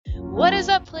What is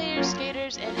up, players,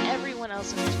 skaters, and everyone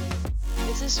else in between?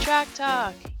 This is Track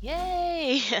Talk.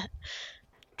 Yay!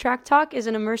 Track Talk is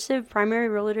an immersive primary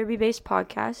roller derby based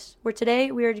podcast where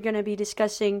today we are going to be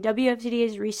discussing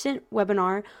WFTDA's recent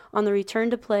webinar on the return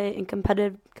to play and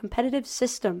competitive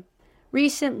system.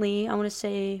 Recently, I want to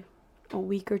say a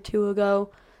week or two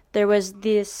ago, there was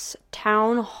this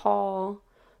town hall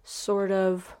sort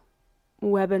of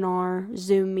webinar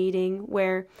Zoom meeting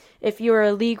where if you're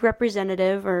a league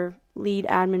representative or lead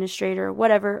administrator or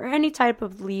whatever, or any type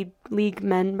of league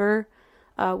member,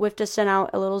 WFTDA sent out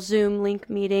a little Zoom link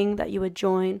meeting that you would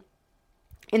join,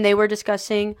 and they were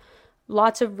discussing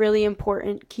lots of really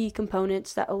important key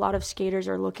components that a lot of skaters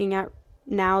are looking at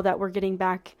now that we're getting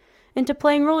back into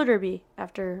playing roller derby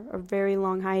after a very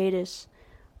long hiatus.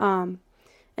 And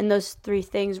those three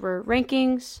things were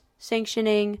rankings,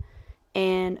 sanctioning,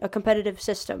 and a competitive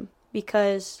system,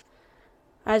 because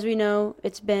as we know,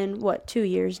 it's been 2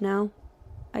 years now,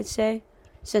 I'd say,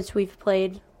 since we've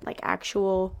played like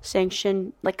actual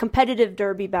sanctioned, like competitive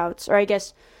derby bouts, or I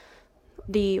guess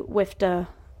the WFTDA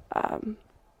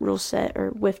rule set, or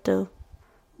WFTDA,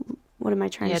 what am I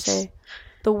trying to say?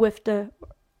 The WFTDA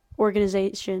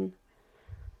organization.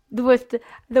 The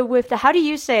WFTDA, how do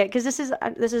you say it? Because this is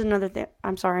another thing.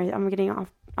 I'm sorry, I'm getting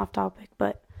off topic,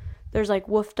 but there's like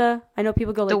WFTDA. I know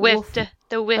people go like the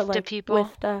WFTDA like people.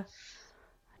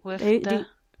 WFTDA.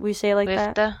 We say it like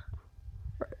WFTDA. that.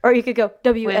 Or you could go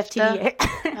WFTDA.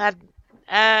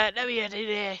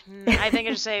 WFTDA. I think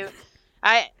I just say,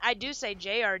 I do say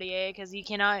JRDA because you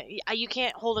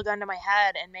can't hold a gun to my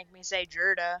head and make me say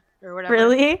Jerda or whatever.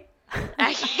 Really?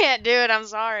 I can't do it. I'm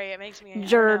sorry. It makes me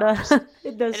Jerda.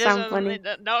 It does sound funny.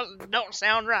 It don't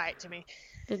sound right to me.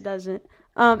 It doesn't.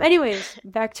 Anyways,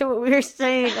 back to what we were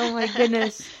saying. Oh my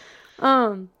goodness.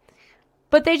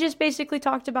 But they just basically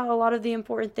talked about a lot of the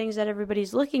important things that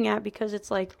everybody's looking at, because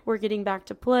it's like we're getting back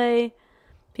to play.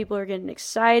 People are getting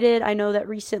excited. I know that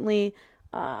recently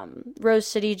Rose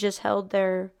City just held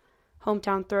their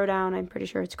hometown throwdown, I'm pretty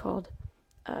sure it's called,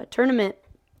 tournament,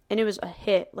 and it was a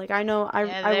hit. Like, I know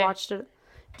I watched it.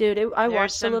 Dude, I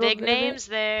watched a little bit. There's some big names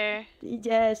there.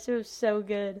 Yes, it was so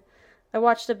good. I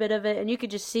watched a bit of it, and you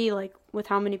could just see, like, with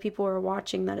how many people were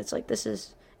watching, that it's like, this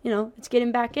is, it's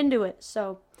getting back into it.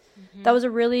 So that was a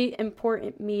really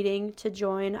important meeting to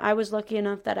join. I was lucky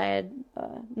enough that I had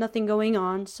nothing going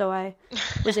on, so I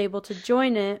was able to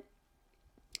join it.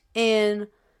 And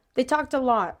they talked a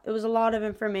lot. It was a lot of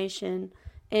information.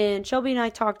 And Shelby and I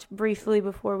talked briefly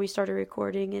before we started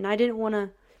recording, and I didn't want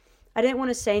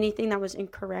to say anything that was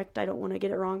incorrect. I don't want to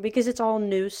get it wrong, because it's all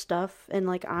new stuff, and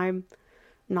like I'm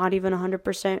not even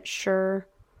 100% sure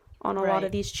on a lot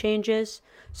of these changes.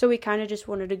 So we kind of just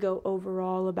wanted to go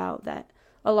overall about that.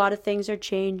 A lot of things are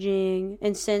changing,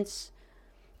 and since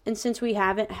we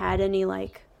haven't had any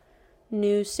like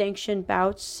new sanctioned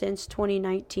bouts since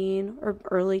 2019 or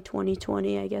early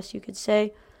 2020, I guess you could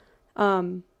say,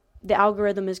 the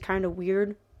algorithm is kind of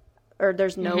weird, or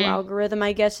there's no algorithm,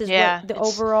 I guess, is what the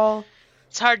overall.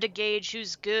 It's hard to gauge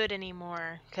who's good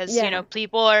anymore, because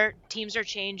teams are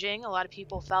changing. A lot of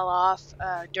people fell off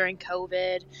during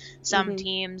COVID. Some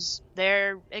teams,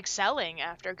 they're excelling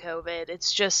after COVID.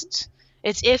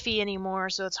 It's iffy anymore,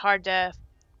 so it's hard to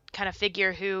kind of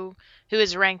figure who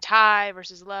is ranked high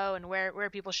versus low, and where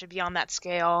people should be on that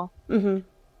scale.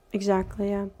 Exactly,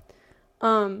 yeah.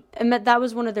 And that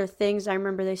was one of their things. I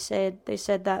remember they said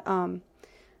that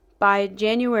by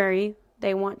January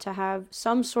they want to have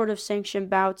some sort of sanctioned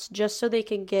bouts, just so they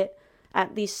can get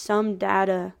at least some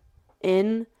data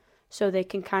in, so they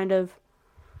can kind of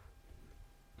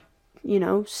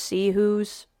see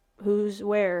who's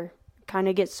where, kind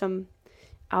of get some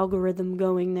algorithm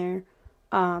going there.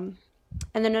 And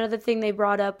then another thing they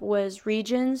brought up was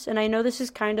regions, and I know this is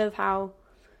kind of how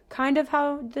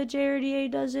the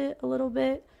JRDA does it a little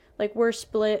bit. Like, we're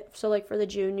split, so like for the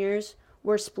juniors,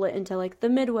 we're split into like the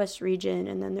Midwest region,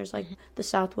 and then there's like the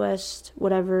Southwest,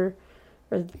 whatever,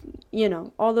 or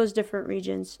all those different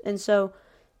regions. And so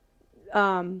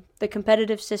the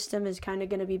competitive system is kind of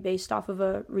going to be based off of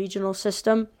a regional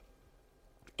system.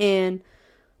 And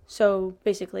so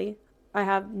basically, I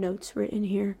have notes written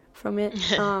here from it.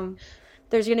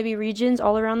 There's going to be regions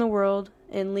all around the world,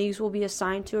 and leagues will be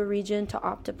assigned to a region to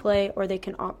opt to play, or they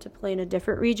can opt to play in a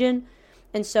different region.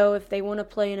 And so if they want to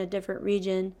play in a different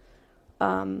region,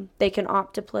 they can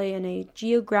opt to play in a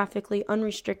geographically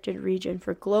unrestricted region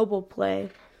for global play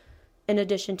in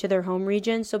addition to their home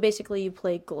region. So basically you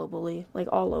play globally, like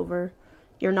all over.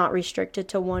 You're not restricted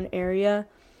to one area.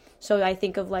 So I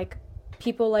think of like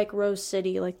people like Rose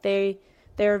City, like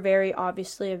they're very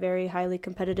obviously a very highly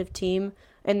competitive team,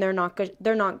 and they're not going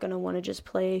to want to just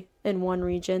play in one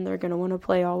region, they're going to want to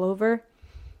play all over.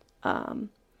 And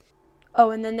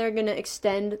then they're going to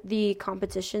extend the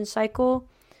competition cycle.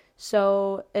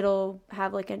 So it'll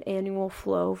have like an annual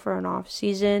flow for an off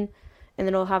season, and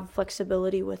then it'll have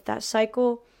flexibility with that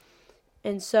cycle.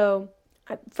 And so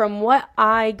from what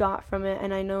I got from it,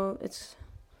 and I know it's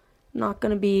not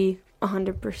going to be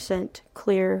 100%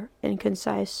 clear and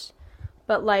concise,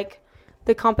 but like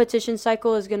the competition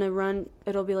cycle is going to run,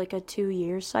 it'll be like a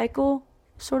 2-year cycle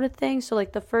sort of thing. So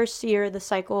like the first year of the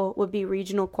cycle would be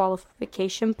regional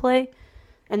qualification play,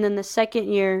 and then the second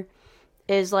year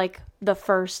is like the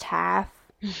first half,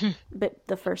 but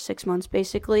the first 6 months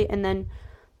basically, and then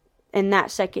in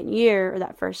that second year or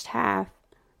that first half,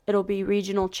 it'll be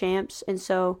regional champs. And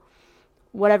so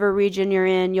whatever region you're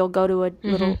in, you'll go to a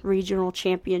little regional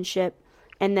championship,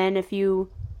 and then if you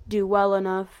do well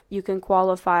enough, you can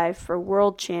qualify for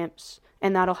world champs,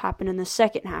 and that'll happen in the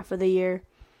second half of the year.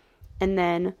 And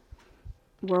then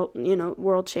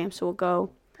world champs will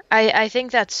go. I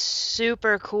think that's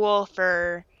super cool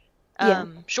for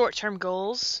short-term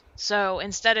goals. So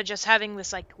instead of just having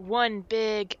this like one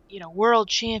big, world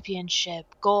championship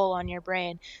goal on your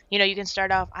brain, you can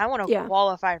start off, I want to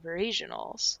qualify for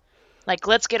regionals. Like,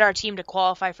 let's get our team to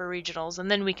qualify for regionals, and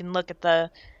then we can look at going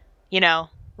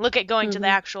to the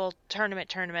actual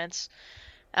tournaments.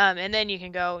 And then you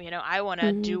can go, I want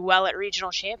to do well at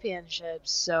regional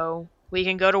championships, so we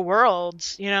can go to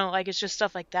worlds, like it's just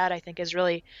stuff like that I think is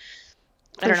really,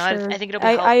 I don't know, I think it'll be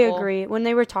helpful. I agree. When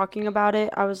they were talking about it,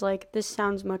 I was like, this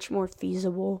sounds much more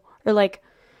feasible. Or like,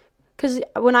 because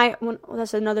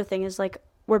that's another thing is like,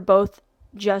 we're both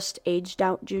just aged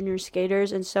out junior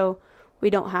skaters, and so we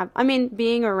don't have,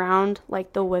 being around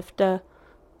like the WFTDA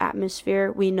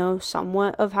atmosphere, we know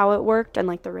somewhat of how it worked and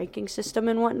like the ranking system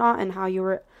and whatnot, and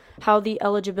how the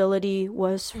eligibility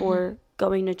was for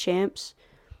going to champs.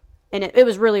 And it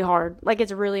was really hard. Like,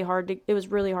 it was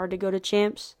really hard to go to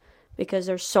champs because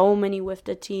there's so many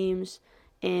WFTDA teams,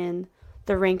 and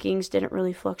the rankings didn't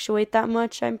really fluctuate that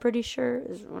much, I'm pretty sure,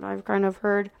 is what I've kind of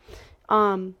heard.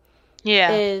 So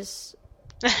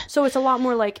it's a lot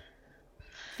more like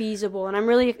feasible, and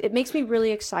it makes me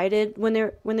really excited when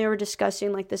they were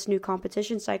discussing like this new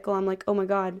competition cycle. I'm like, oh my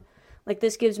god, like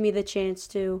this gives me the chance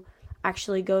to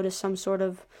actually go to some sort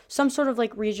of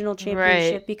like regional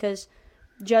championship, right? Because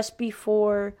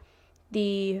after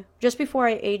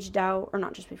I aged out,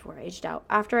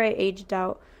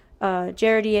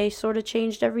 JRDA sort of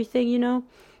changed everything,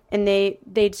 and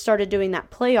they'd started doing that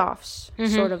playoffs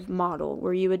sort of model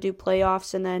where you would do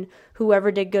playoffs, and then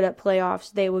whoever did good at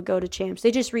playoffs, they would go to champs.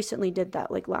 They just recently did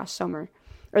that like last summer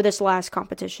or this last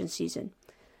competition season,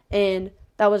 and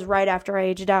that was right after I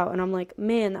aged out. And I'm like,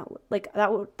 man,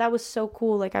 that was so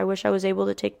cool. Like, I wish I was able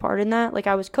to take part in that. Like,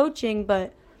 I was coaching,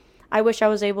 but I wish I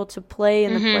was able to play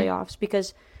in the playoffs,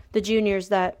 because the juniors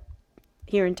that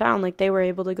here in town, like, they were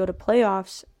able to go to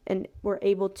playoffs and were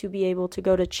able to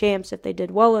go to champs if they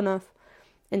did well enough.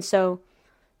 And so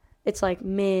it's like,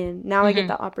 man, now I get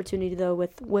the opportunity though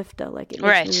with WFTDA. Like, it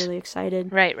makes me really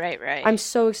excited. Right. I'm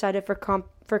so excited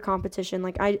for competition.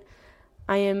 Like, I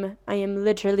am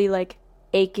literally like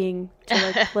aching to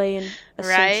like play in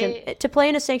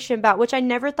a sanctioned bout, which I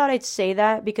never thought I'd say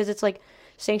that, because it's like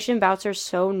sanctioned bouts are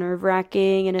so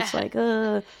nerve-wracking, and it's like,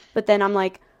 but then I'm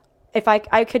like, if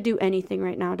I could do anything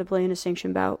right now to play in a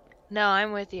sanctioned bout. No,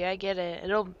 I'm with you. I get it.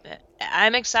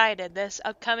 I'm excited. This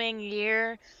upcoming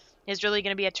year is really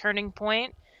going to be a turning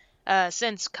point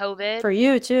since COVID. For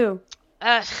you too.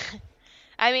 I'm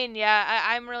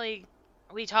really,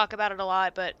 we talk about it a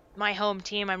lot, but my home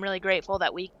team, I'm really grateful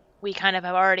that we kind of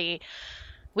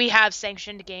we have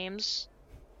sanctioned games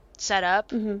set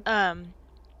up.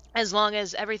 As long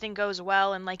as everything goes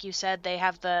well, and like you said, they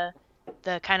have the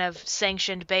kind of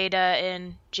sanctioned beta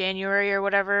in January or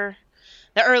whatever,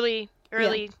 the early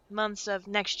months of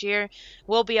next year,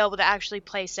 we'll be able to actually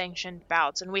play sanctioned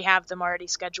bouts, and we have them already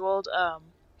scheduled.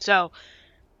 So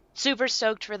super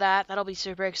stoked for that. That'll be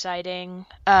super exciting.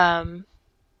 And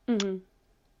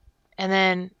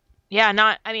then,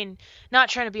 not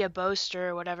trying to be a boaster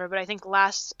or whatever, but I think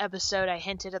last episode I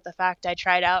hinted at the fact I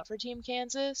tried out for Team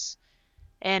Kansas,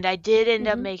 and I did end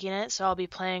up making it, so I'll be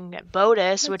playing at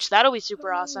BOTUS, which that'll be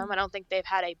super awesome. I don't think they've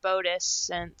had a BOTUS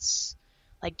since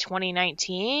like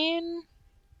 2019.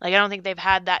 Like, I don't think they've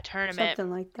had that tournament.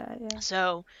 Something like that, yeah.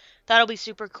 So that'll be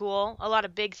super cool. A lot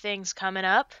of big things coming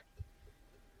up.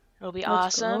 It'll be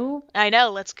awesome. Go. I know,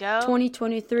 let's go.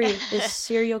 2023 is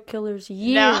serial killer's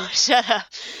year. No, shut up.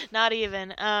 Not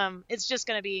even. It's just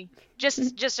going to be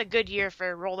just a good year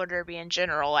for roller derby in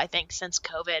general, I think, since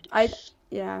COVID. I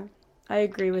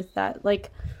agree with that.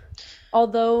 Like,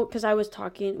 although, because I was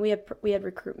talking, we had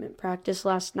recruitment practice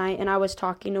last night, and I was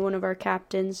talking to one of our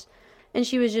captains, and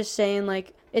she was just saying,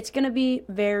 like, it's going to be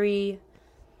very,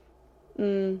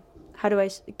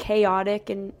 chaotic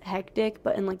and hectic,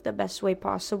 but in, like, the best way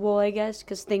possible, I guess,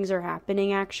 because things are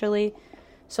happening, actually.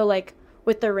 So, like,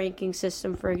 with the ranking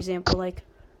system, for example, like,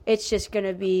 it's just going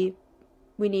to be,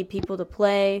 we need people to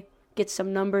play, get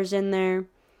some numbers in there,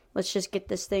 let's just get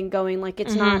this thing going. Like,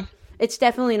 it's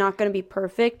definitely not going to be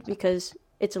perfect because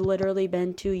it's literally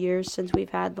been 2 years since we've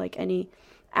had, like, any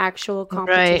actual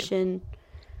competition,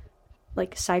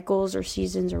 like, cycles or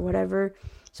seasons or whatever.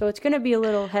 So it's going to be a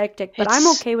little hectic, but I'm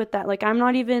okay with that. Like, I'm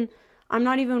not even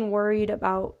worried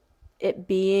about it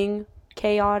being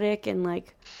chaotic and,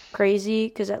 like, crazy,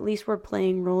 because at least we're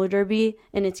playing roller derby,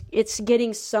 and it's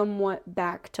getting somewhat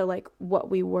back to, like, what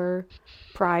we were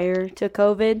prior to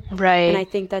COVID. Right. And I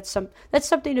think that's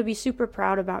something to be super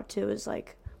proud about too, is,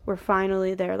 like, we're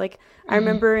finally there. Like, I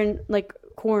remember in, like,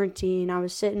 quarantine, I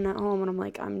was sitting at home and I'm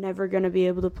like, I'm never going to be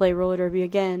able to play roller derby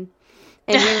again.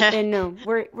 And no,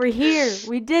 we're here.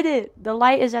 We did it. The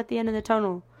light is at the end of the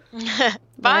tunnel.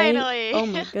 Finally. Right? Oh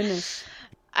my goodness.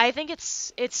 I think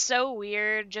it's so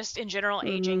weird just in general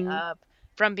aging up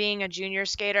from being a junior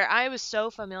skater. I was so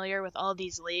familiar with all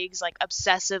these leagues, like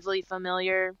obsessively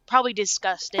familiar, probably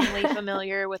disgustingly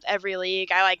familiar with every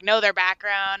league. I, like, know their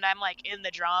background. I'm, like, in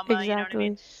the drama, Exactly. you know what I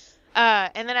mean?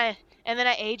 And then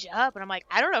I age up and I'm like,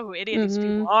 I don't know who any of these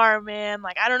people are, man.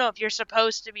 Like, I don't know if you're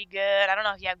supposed to be good. I don't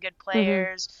know if you have good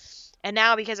players. And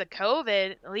now, because of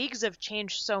COVID, leagues have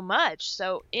changed so much.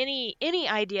 So any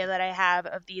idea that I have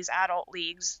of these adult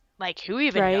leagues, like, who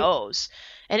even knows?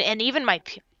 And even my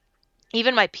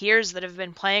peers that have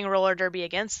been playing roller derby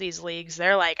against these leagues,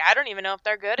 they're like, I don't even know if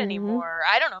they're good anymore.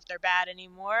 I don't know if they're bad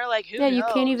anymore. Like, who knows? You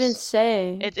can't even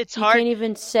say. It's hard. You can't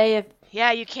even say if.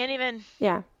 Yeah, you can't even.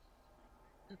 Yeah.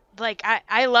 Like,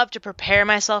 I love to prepare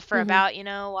myself for about,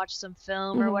 watch some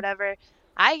film or whatever.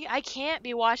 I can't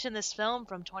be watching this film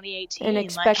from 2018 and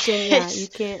expecting.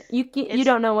 You can't. You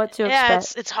don't know what to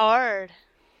expect. Yeah, it's hard.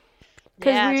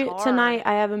 Because tonight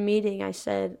I have a meeting. I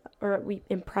said, or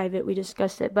in private we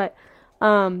discussed it, but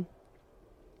I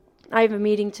have a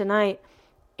meeting tonight,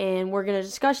 and we're gonna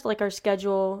discuss, like, our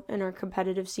schedule and our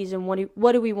competitive season.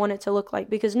 What do we want it to look like?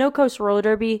 Because No Coast Roller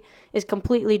Derby is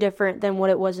completely different than what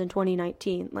it was in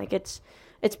 2019. Like, it's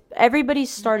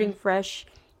everybody's starting fresh,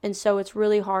 and so it's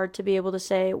really hard to be able to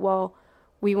say, well,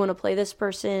 we want to play this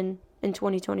person in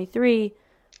 2023,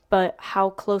 but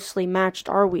how closely matched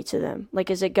are we to them?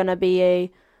 Like, is it gonna be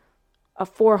a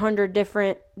 400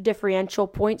 differential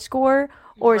point score,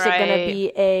 or is it gonna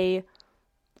be a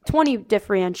 20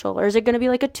 differential, or is it going to be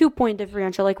like a 2-point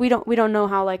differential? Like, we don't know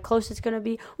how, like, close it's going to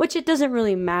be, which it doesn't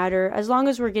really matter. As long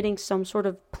as we're getting some sort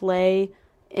of play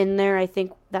in there, I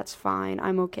think that's fine.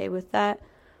 I'm okay with that.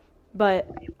 But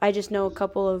I just know a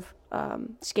couple of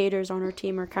skaters on our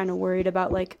team are kind of worried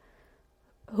about, like,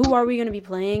 who are we going to be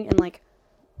playing, and, like,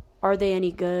 are they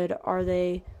any good? Are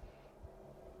they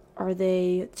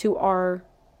to our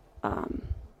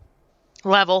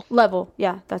level?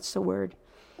 Yeah, that's the word.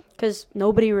 Because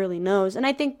nobody really knows. And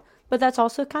I think, but that's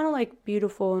also kind of, like,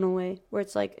 beautiful in a way, where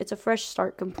it's like, it's a fresh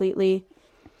start completely.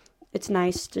 It's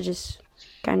nice to just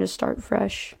kind of start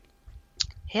fresh.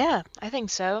 Yeah, I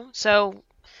think so. So,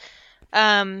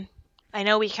 I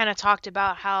know we kind of talked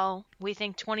about how we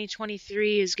think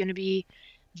 2023 is going to be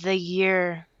the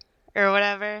year or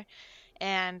whatever.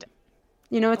 And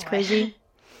it's crazy.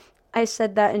 I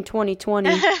said that in 2020.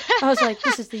 I was like,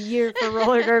 this is the year for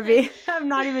roller derby. I'm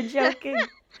not even joking.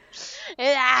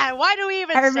 Why do we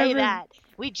even say that?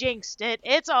 We jinxed it.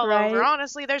 It's all over.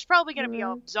 Honestly, there's probably going to be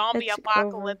a zombie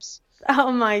apocalypse. Over.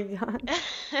 Oh my god.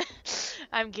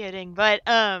 I'm kidding. But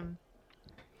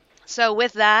so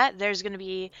with that, there's going to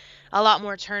be a lot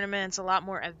more tournaments, a lot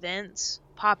more events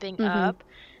popping up,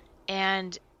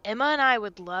 and Emma and I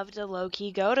would love to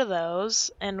low-key go to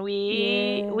those, and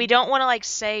we don't want to, like,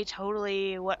 say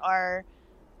totally what our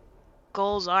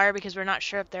goals are, because we're not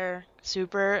sure if they're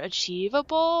super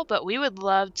achievable, but we would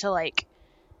love to, like,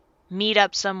 meet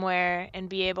up somewhere and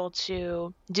be able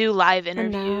to do live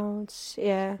interviews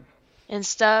and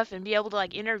stuff, and be able to,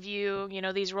 like, interview,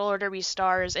 these roller derby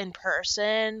stars in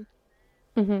person.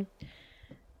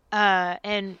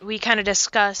 And we kind of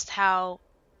discussed how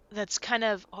that's kind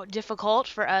of difficult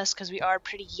for us because we are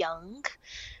pretty young.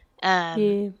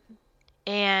 And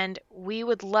we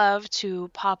would love to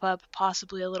pop up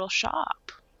possibly a little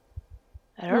shop.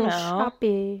 I don't know.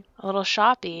 A little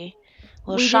shoppy.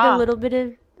 We did a little bit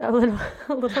of a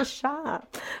little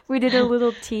shop. We did a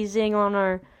little teasing on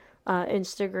our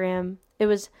Instagram. It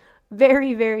was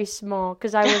very, very small,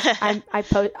 because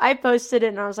I posted it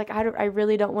and I was like, I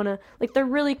really don't want to, like, they're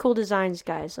really cool designs,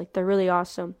 guys, like, they're really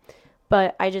awesome,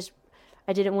 but I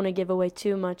didn't want to give away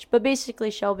too much. But basically,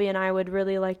 Shelby and I would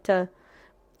really like to,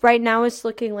 right now it's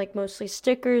looking like mostly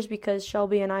stickers, because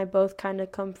Shelby and I both kind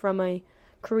of come from a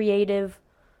creative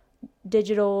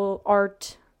digital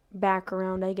art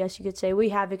background, I guess you could say. We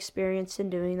have experience in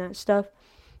doing that stuff,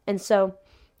 and so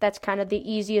that's kind of the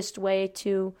easiest way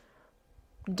to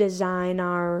design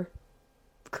our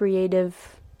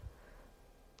creative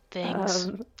ideas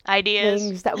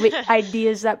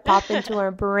ideas that pop into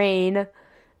our brain.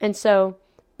 And so,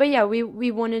 but yeah, we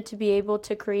wanted to be able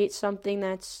to create something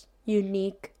that's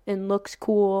unique and looks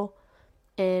cool,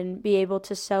 and be able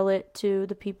to sell it to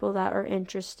the people that are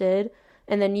interested,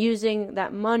 and then using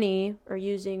that money, or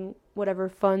using whatever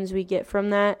funds we get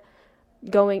from that,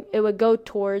 it would go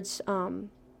towards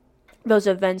those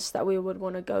events that we would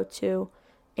want to go to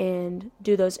and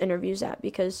do those interviews at,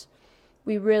 because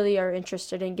we really are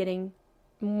interested in getting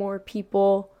more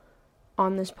people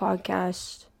on this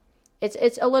podcast.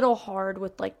 It's a little hard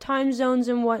with like time zones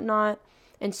and whatnot,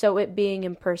 and so it being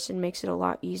in person makes it a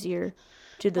lot easier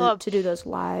to do those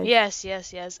live. Yes.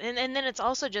 And then it's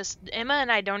also just, Emma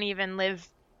and I don't even live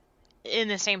in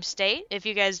the same state, if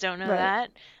you guys don't know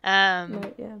that.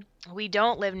 Right, yeah. We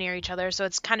don't live near each other, so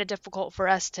it's kind of difficult for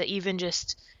us to even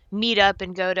just meet up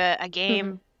and go to a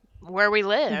game where we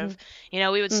live. You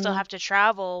know, we would still have to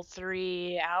travel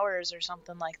 3 hours or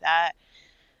something like that.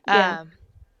 Yeah.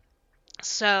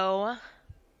 So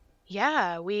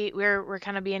yeah, we're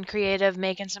kind of being creative,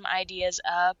 making some ideas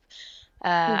up.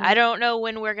 I don't know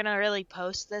when we're gonna really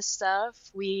post this stuff.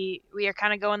 We are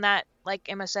kind of going that, like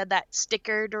Emma said, that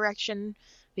sticker direction,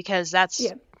 because that's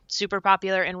super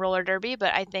popular in roller derby,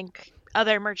 but I think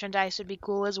other merchandise would be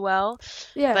cool as well.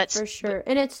 Yeah, but, for sure.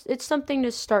 And it's something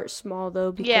to start small,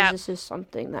 though, because this is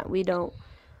something that we don't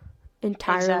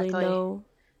entirely know.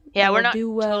 Yeah, we're not do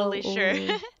well, totally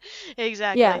sure.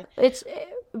 Exactly. Yeah, it's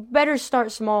better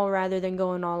start small rather than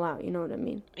going all out, you know what I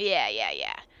mean? Yeah.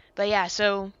 But yeah,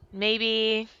 so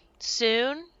maybe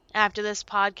soon after this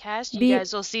podcast, you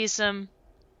guys will see some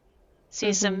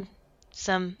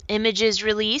images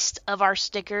released of our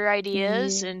sticker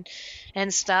ideas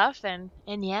and stuff, and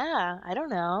yeah, I don't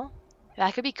know.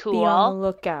 That could be cool. Be on the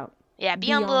lookout. Yeah,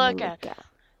 be on the lookout.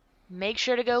 Make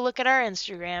sure to go look at our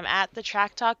Instagram at the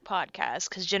Track Talk Podcast,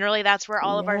 because generally that's where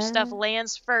all of our stuff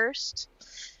lands first.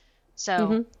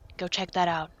 So go check that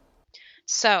out.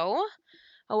 So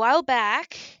a while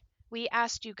back, we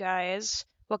asked you guys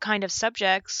what kind of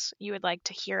subjects you would like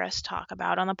to hear us talk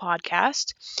about on the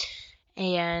podcast.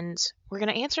 And we're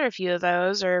going to answer a few of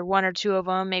those, or one or two of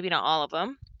them, maybe not all of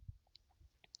them.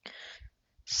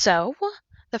 So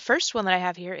the first one that I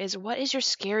have here is, what is your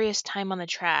scariest time on the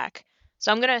track?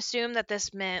 So I'm going to assume that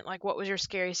this meant, like, what was your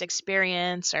scariest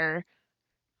experience or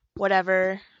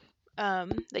whatever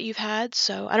that you've had.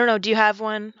 So I don't know. Do you have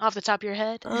one off the top of your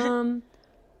head?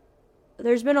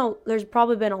 There's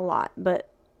probably been a lot, but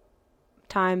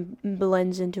time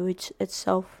blends into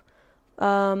itself.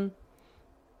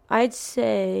 I'd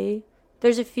say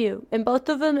there's a few, and both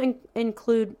of them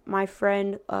include my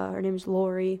friend. Her name's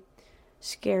Lori.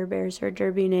 Scare Bear's her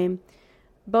derby name.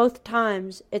 Both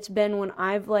times it's been when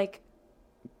I've like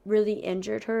really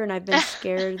injured her, and I've been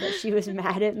scared that she was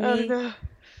mad at me. Oh,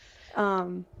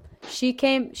 no.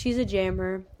 She's a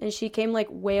jammer, and she came like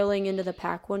wailing into the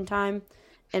pack one time,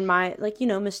 and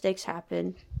mistakes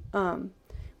happen.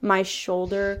 My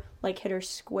shoulder like hit her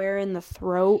square in the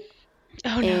throat.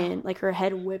 Oh, no. And like her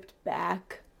head whipped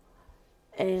back,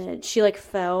 and she like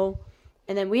fell.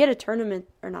 And then we had a tournament,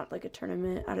 or not like a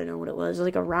tournament, I don't know what it was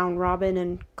like a round robin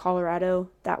in Colorado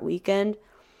that weekend,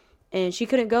 and she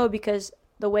couldn't go because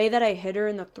the way that I hit her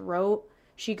in the throat,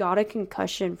 she got a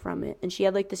concussion from it, and she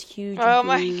had like this huge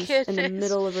bruise in the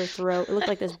middle of her throat. It looked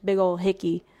like this big old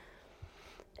hickey,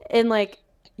 and like,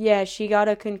 yeah, she got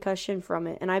a concussion from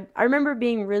it. And I remember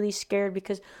being really scared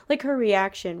because like her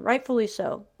reaction, rightfully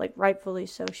so,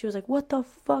 she was like, what the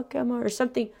fuck am I, or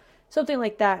something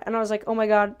like that. And I was like, oh my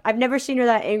god, I've never seen her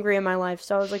that angry in my life.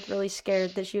 So I was like really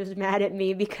scared that she was mad at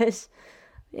me, because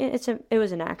it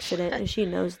was an accident, and she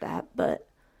knows that.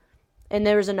 And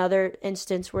there was another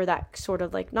instance where that sort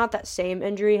of like, not that same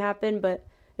injury happened, but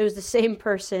it was the same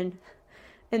person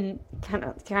and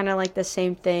kind of like the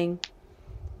same thing.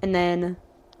 And then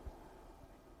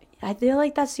I feel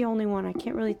like that's the only one. I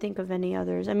can't really think of any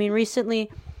others. I mean, recently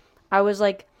I was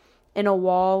like in a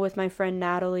wall with my friend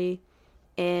Natalie,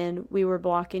 and we were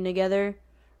blocking together,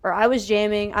 or I was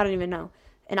jamming, I don't even know.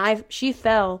 And she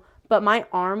fell, but my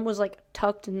arm was like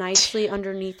tucked nicely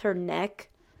underneath her neck.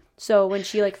 So when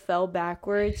she like fell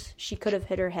backwards, she could have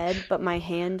hit her head, but my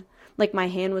hand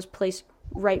was placed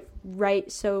right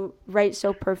so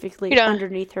perfectly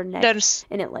underneath her neck,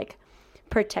 and it like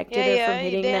protected her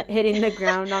from hitting the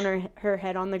ground on her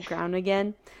head on the ground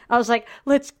again. I was like,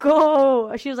 let's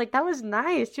go. She was like, that was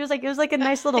nice. She was like, it was like a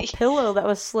nice little pillow that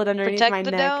was slid underneath my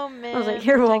neck. Dome, man. I was like,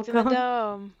 you're welcome. The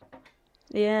dome.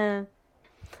 Yeah.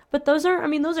 But those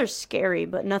are scary,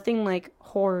 but nothing like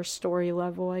horror story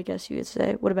level, I guess you could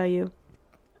say. What about you?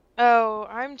 Oh,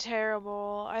 I'm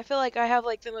terrible. I feel like I have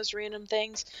like the most random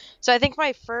things. So I think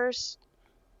my first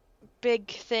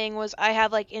big thing was I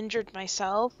had like injured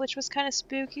myself, which was kind of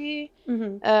spooky.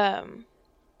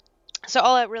 So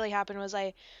all that really happened was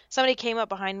somebody came up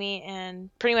behind me and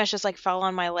pretty much just like fell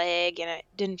on my leg, and it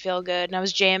didn't feel good, and I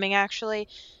was jamming actually,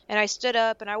 and I stood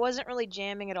up, and I wasn't really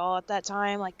jamming at all at that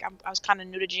time. Like I was kind of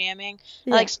new to jamming.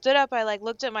 Yeah. I like stood up, I like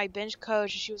looked at my bench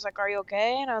coach, and she was like, "Are you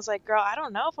okay?" And I was like, "Girl, I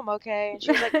don't know if I'm okay." And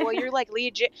she was like, "Well, you're like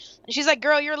lead and she's like,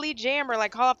 "Girl, you're lead jammer,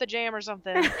 like call off the jam or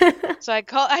something." So I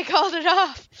called it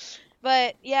off.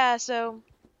 But yeah, so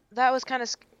that was kind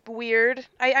of weird.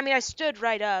 I mean, I stood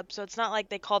right up, so it's not like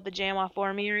they called the jam off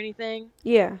for me or anything.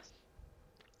 Yeah.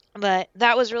 But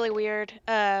that was really weird.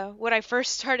 When I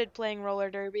first started playing roller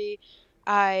derby,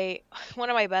 one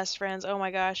of my best friends, oh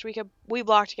my gosh, we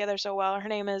block together so well. Her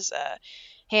name is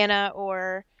Hannah,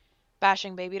 or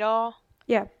Bashing Baby Doll.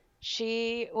 Yeah.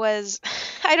 She was,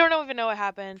 I don't even know what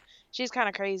happened. She's kind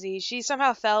of crazy. She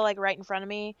somehow fell like right in front of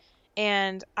me,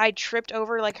 and I tripped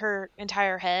over like her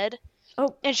entire head.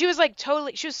 Oh. And she was like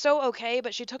she was so okay,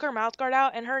 but she took her mouth guard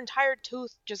out and her entire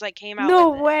tooth just like came out. No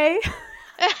way.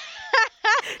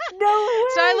 No way.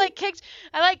 So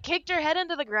I kicked her head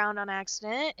into the ground on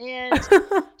accident, and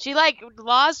she like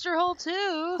lost her whole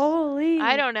tooth. Holy.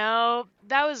 I don't know.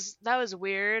 That was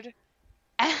weird.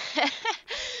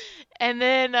 And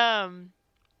then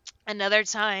another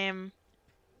time,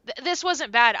 this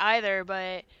wasn't bad either,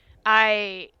 but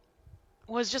I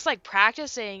was just like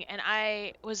practicing, and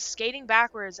I was skating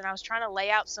backwards, and I was trying to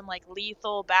lay out some like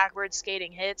lethal backwards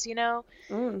skating hits, and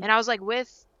I was like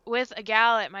with a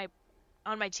gal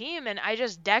on my team, and I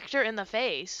just decked her in the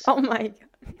face. Oh my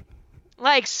god.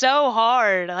 Like so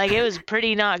hard. Like it was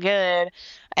pretty not good.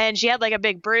 And she had like a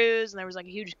big bruise, and there was like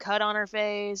a huge cut on her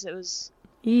face. It was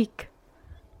eek.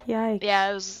 Yikes.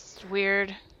 Yeah, it was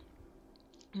weird.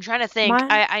 I'm trying to think.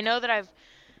 I know that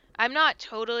I'm not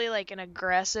totally like an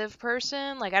aggressive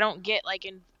person. Like I don't get like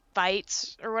in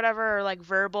fights or whatever, or like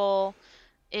verbal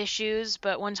issues.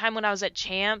 But one time when I was at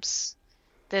Champs,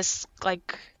 this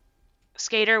like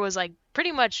skater was like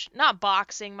pretty much not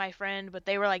boxing my friend, but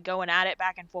they were like going at it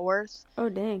back and forth. Oh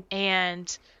dang.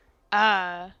 And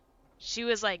she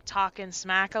was like talking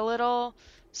smack a little.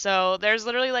 So there's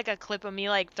literally like a clip of me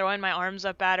like throwing my arms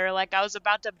up at her like I was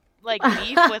about to like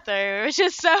beef with her. It was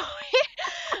just so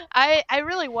I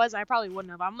really was. I probably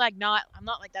wouldn't have. I'm not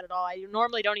like that at all. I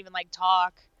normally don't even like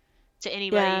talk to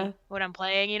anybody when I'm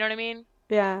playing, you know what I mean?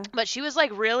 Yeah. But she was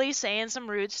like really saying some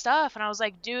rude stuff, and I was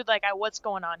like, dude, like what's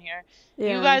going on here?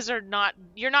 Yeah. You guys you're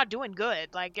not doing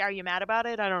good. Like, are you mad about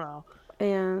it? I don't know.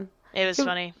 Yeah. It was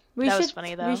funny. That was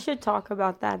funny though. We should talk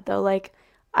about that though. Like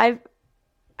I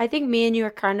think me and you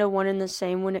are kind of one and the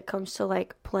same when it comes to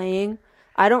like playing.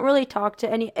 I don't really talk to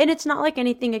any, and it's not like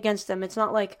anything against them. It's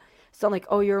not like,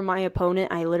 oh, you're my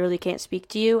opponent, I literally can't speak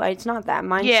to you. It's not that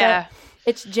mindset. Yeah.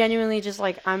 It's genuinely just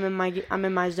like I'm in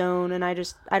my zone, and I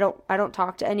don't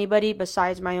talk to anybody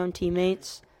besides my own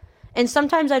teammates. And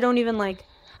sometimes I don't even like,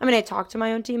 I mean, I talk to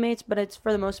my own teammates, but it's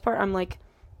for the most part I'm like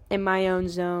in my own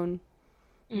zone.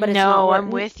 But it's not where,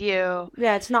 I'm with you.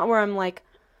 Yeah, it's not where I'm like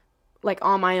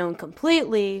on my own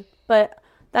completely. But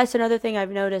that's another thing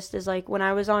I've noticed is like when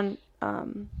I was on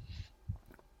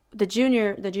the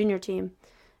junior team,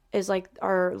 is like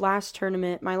my last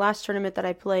tournament that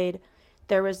I played,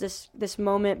 there was this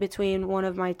moment between one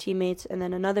of my teammates and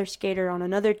then another skater on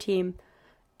another team,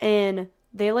 and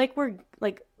they like were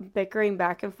like bickering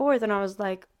back and forth, and I was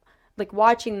like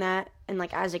watching that, and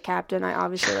like as a captain I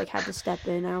obviously like had to step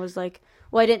in. I was like,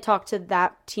 well, I didn't talk to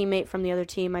that teammate from the other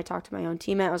team, I talked to my own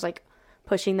teammate. I was like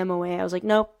pushing them away. I was like,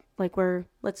 nope, like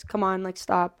let's come on, like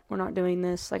stop, we're not doing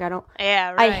this. Like I don't,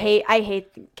 yeah, right. I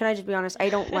hate, can I just be honest, I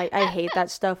hate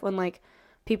that stuff when like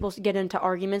people get into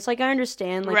arguments. Like I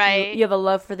understand, like right. you have a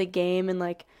love for the game, and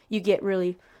like you get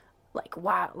really like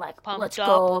wow, like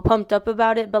pumped up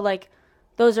about it, but like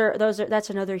that's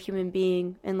another human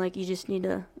being, and like you just need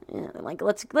to like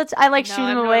let's shoot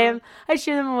them away. I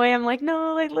shoot them away. I'm like,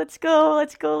 no, like let's go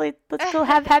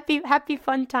have happy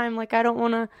fun time. Like I don't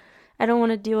want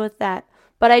to deal with that.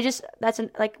 But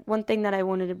like one thing that I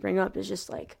wanted to bring up is just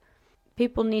like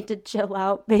people need to chill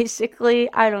out,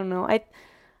 basically. I don't know.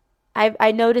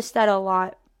 I noticed that a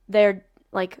lot.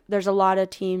 There's a lot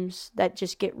of teams that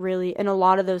just get really, and a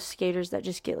lot of those skaters that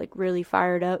just get like really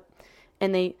fired up,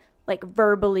 and they like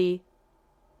verbally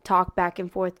talk back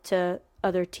and forth to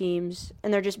other teams,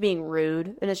 and they're just being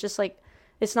rude, and it's just like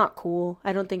it's not cool.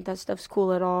 I don't think that stuff's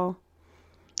cool at all.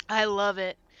 I love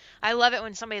it. I love it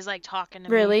when somebody's like talking to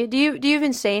me. Really? Do you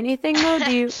even say anything though?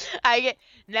 Do you? I get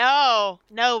no,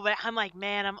 but I'm like,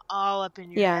 man, I'm all up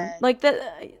in your head. Like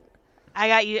that.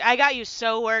 I got you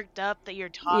so worked up that you're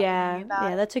talking to me about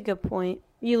Yeah, that's a good point.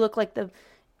 You look like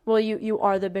you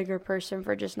are the bigger person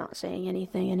for just not saying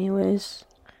anything anyways.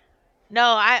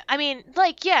 No, I mean,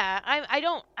 like, yeah, I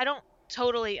don't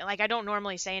totally, like, I don't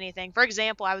normally say anything. For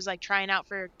example, I was like trying out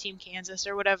for Team Kansas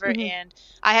or whatever, and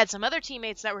I had some other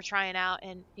teammates that were trying out,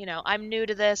 and I'm new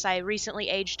to this. I recently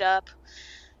aged up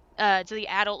to the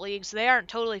adult league, so they aren't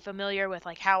totally familiar with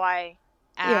like how I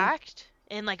act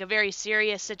in like a very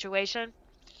serious situation.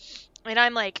 And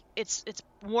I'm like, it's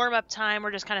warm up time.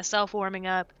 We're just kind of self warming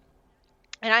up.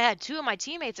 And I had two of my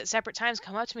teammates at separate times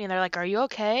come up to me and they're like, "Are you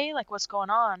okay? Like, what's going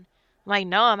on?" I'm like,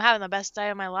 "No, I'm having the best day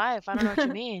of my life. I don't know what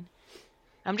you mean.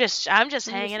 I'm just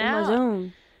hanging out."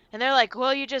 And they're like, "Well,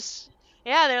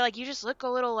 they're like, you just look a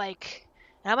little like,"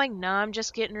 and I'm like, "No, I'm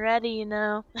just getting ready,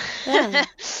 Yeah. I'm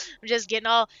just getting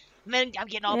all, man, I'm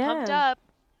getting all pumped up."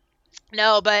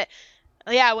 No, but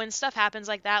yeah, when stuff happens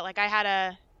like that, like I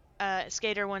had a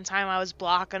skater one time, I was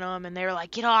blocking them and they were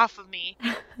like, "Get off of me,"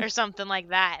 or something like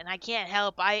that, and I can't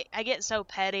help. I get so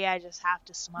petty, I just have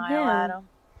to smile at them.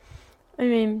 I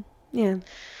mean, yeah,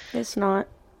 it's not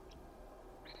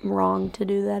wrong to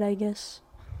do that, I guess.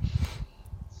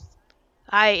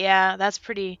 That's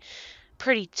pretty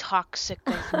toxic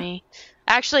of me.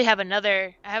 I actually have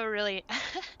another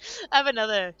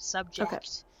subject. Okay.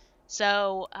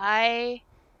 So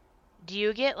do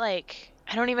you get like,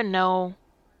 I don't even know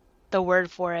the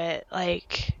word for it,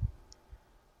 like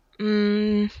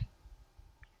not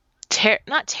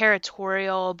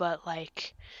territorial, but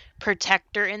like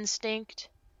protector instinct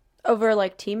over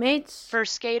like teammates for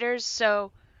skaters?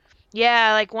 So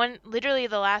yeah, like literally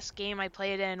the last game I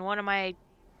played in, one of my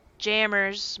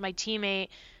jammers, my teammate,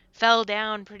 fell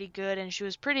down pretty good, and she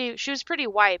was pretty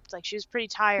wiped, like she was pretty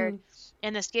tired.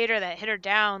 And the skater that hit her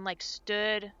down like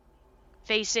stood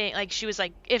facing, like she was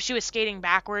like, if she was skating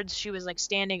backwards, she was like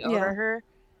standing over her,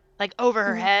 like over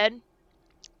her head,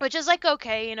 which is like,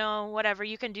 okay, whatever,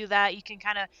 you can do that, you can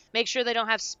kind of make sure they don't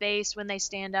have space when they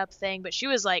stand up thing, but she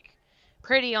was like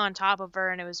pretty on top of her,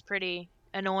 and it was pretty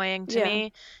annoying to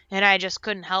me, and I just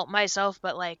couldn't help myself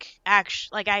but like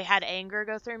like I had anger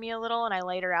go through me a little, and I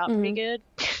laid her out pretty good.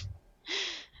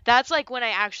 That's like when I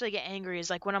actually get angry, is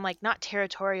like when I'm like not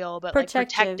territorial but like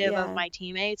protective of my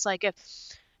teammates. Like if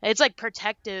it's like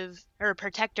protective or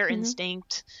protector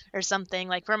instinct or something,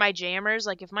 like for my jammers,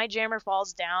 like if my jammer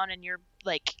falls down and you're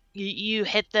like you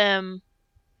hit them,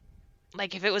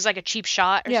 like if it was like a cheap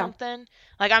shot or something,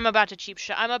 like I'm about to cheap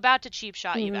shot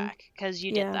you back because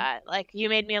you did that. Like you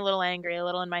made me a little angry, a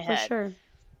little in my head. For sure.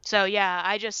 So yeah,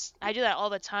 I do that all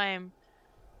the time.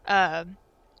 I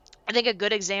think a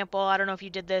good example, I don't know if you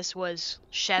did this, was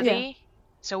Chevy. Yeah.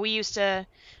 So we used to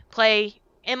play,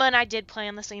 Emma and I did play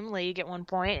in the same league at one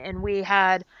point, and we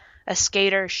had a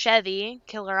skater, Chevy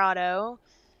Colorado,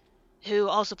 who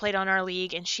also played on our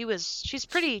league, and she was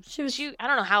I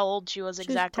don't know how old she was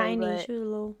exactly. She was tiny. But she was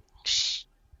little.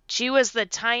 She was the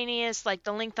tiniest, like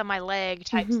the length of my leg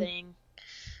type thing.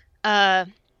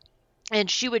 And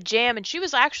she would jam, and she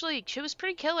was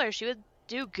pretty killer. She would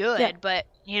do good, but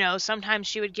sometimes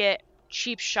she would get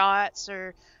cheap shots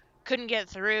or couldn't get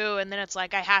through, and then it's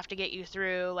like, I have to get you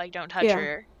through, like don't touch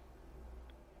her.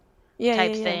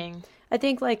 Type thing. I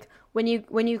think like when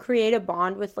you create a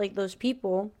bond with like those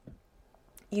people,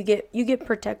 you get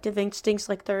protective instincts,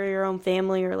 like they're your own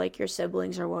family or like your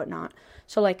siblings or whatnot.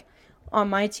 So like on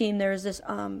my team, there's this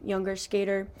younger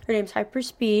skater. Her name's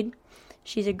Hyperspeed.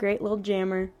 She's a great little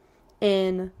jammer,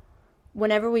 and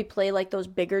whenever we play like those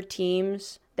bigger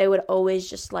teams, they would always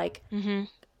just like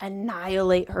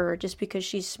annihilate her just because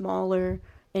she's smaller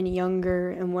and younger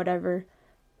and whatever.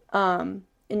 And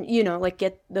like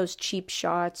get those cheap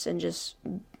shots and just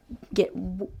get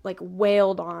like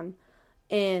wailed on.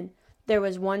 And there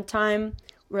was one time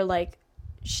where like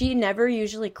she never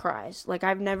usually cries. Like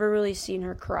I've never really seen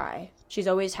her cry. She's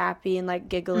always happy and like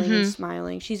giggling and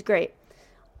smiling. She's great.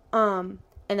 And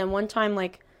then one time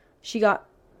like she got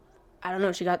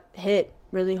hit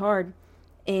really hard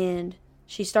and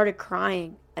she started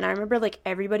crying. And I remember like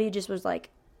everybody just was like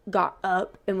got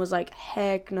up and was like,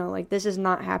 heck no, like this is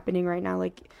not happening right now.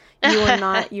 Like you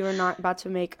are not about to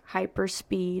make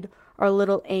Hyperspeed our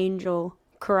little angel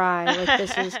cry. Like,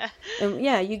 this is, and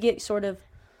yeah, you get sort of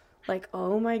like,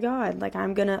 oh my God, like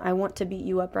I want to beat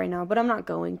you up right now, but I'm not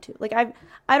going to. Like,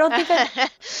 I don't think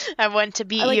I want to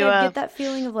beat you I up. get that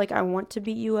feeling of like, I want to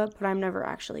beat you up, but I'm never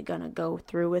actually gonna go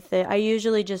through with it. I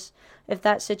usually just, if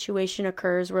that situation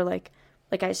occurs where like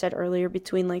I said earlier,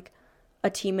 between like a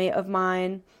teammate of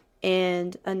mine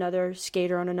and another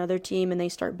skater on another team and they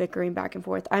start bickering back and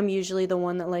forth, I'm usually the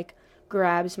one that like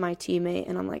grabs my teammate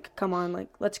and I'm like, come on, like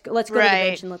let's go to the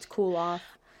bench and let's cool off.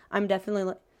 I'm definitely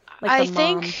like the I mom.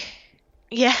 think,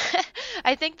 yeah,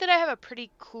 I think that I have a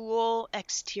pretty cool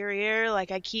exterior.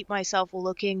 Like, I keep myself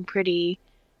looking pretty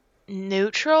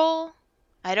neutral.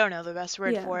 I don't know the best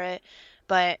word Yeah. for it,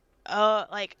 but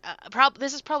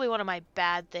this is probably one of my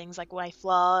bad things, like my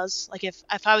flaws. Like, if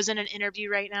I was in an interview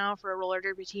right now for a roller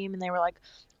derby team and they were like,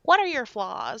 "What are your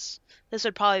flaws?" This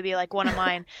would probably be like one of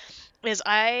mine. Is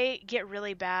I get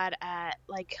really bad at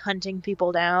like hunting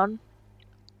people down.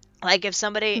 Like, if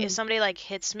somebody like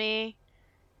hits me,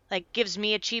 like gives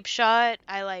me a cheap shot,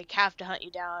 I like have to hunt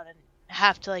you down and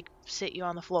have to like sit you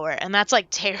on the floor, and that's like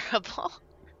terrible.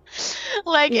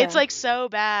 Like, it's Yeah. like so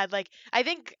bad. Like, I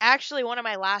think actually one of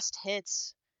my last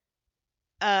hits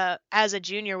as a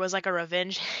junior was like a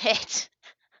revenge hit.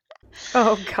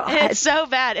 Oh And it's God. so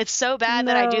bad. It's so bad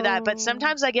that I do that, but No.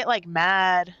 sometimes I get like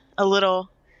mad a little.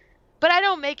 But I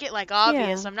don't make it like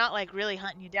obvious. Yeah. I'm not like really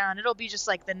hunting you down. It'll be just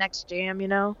like the next jam, you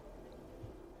know?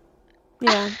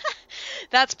 Yeah.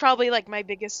 That's probably like my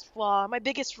biggest flaw, my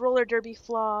biggest roller derby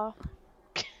flaw.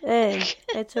 Hey,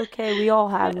 it's okay. We all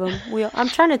have them. I'm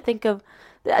trying to think of.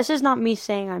 This is not me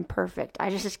saying I'm perfect. I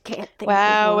just can't think of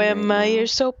Wow, one right Emma, you're now.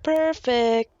 so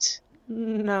perfect.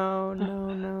 No,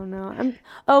 no, no, no.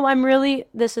 I'm really.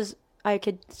 This is. I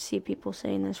could see people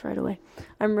saying this right away.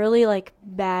 I'm really like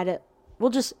bad at. We'll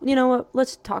just. You know what?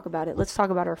 Let's talk about it. Let's talk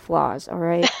about our flaws. All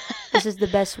right. This is the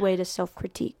best way to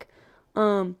self-critique.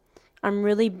 Um, I'm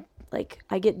really like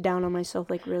I get down on myself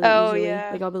like really Oh, easily. yeah.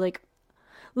 Like I'll be like,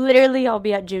 literally, I'll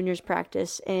be at juniors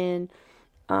practice and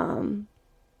um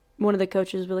one of the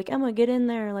coaches will be like, Emma, get in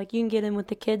there, like you can get in with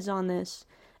the kids on this.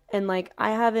 And like I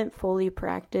haven't fully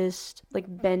practiced,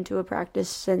 like been to a practice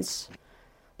since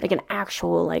like an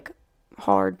actual like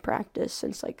hard practice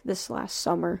since like this last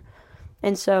summer.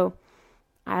 And so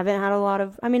I haven't had a lot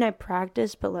of, I mean, I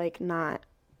practice but like not,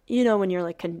 when you're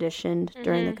like conditioned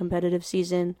during the Mhm. competitive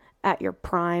season at your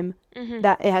prime, Mhm.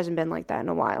 that it hasn't been like that in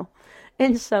a while.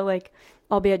 And so like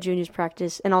I'll be at juniors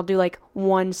practice and I'll do like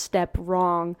one step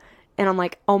wrong and I'm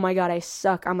like, "Oh my God, I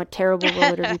suck. I'm a terrible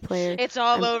roller derby player. It's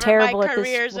all I'm over. My terrible at this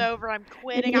career's sport." over. I'm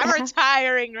quitting. I'm Yeah.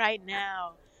 retiring right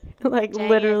now. Like Dang it.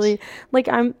 literally, like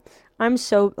I'm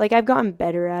so like I've gotten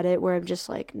better at it where I'm just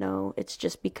like, "No, it's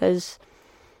just because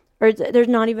or there's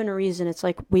not even a reason. It's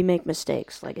like we make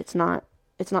mistakes. Like it's not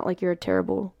like you're a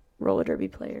terrible roller derby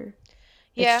player.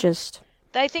 It's Yeah. just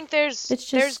I think there's it's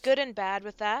there's just good and bad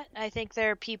with that. I think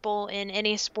there are people in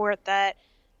any sport that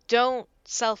don't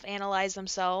self-analyze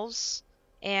themselves,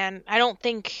 and I don't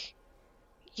think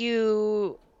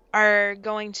you are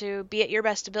going to be at your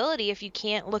best ability if you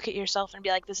can't look at yourself and be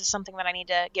like, this is something that I need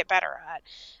to get better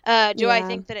at. Do I yeah,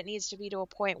 think that it needs to be to a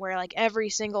point where like every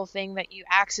single thing that you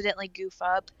accidentally goof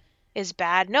up is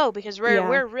bad? No, because we're yeah,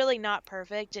 we're really not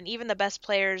perfect, and even the best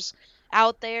players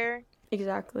out there,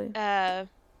 exactly. uh,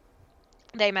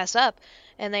 they mess up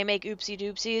and they make oopsie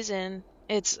doopsies, and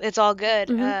it's all good.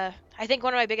 Mhm. I think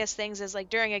one of my biggest things is like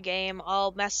during a game,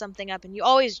 I'll mess something up, and you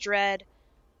always dread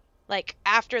like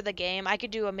after the game. I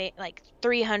could do like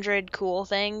 300 cool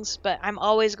things, but I'm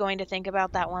always going to think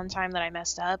about that one time that I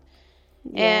messed up.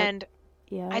 Yep. And I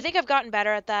Yep. think I've gotten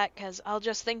better at that because I'll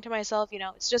just think to myself,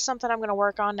 it's just something I'm going to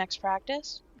work on next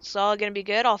practice. It's all going to be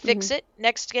good. I'll fix Mhm. it.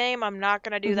 Next game, I'm not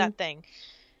going to do Mhm. that thing.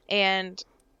 And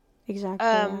Exactly.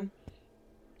 Yeah. um,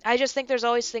 I just think there's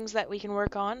always things that we can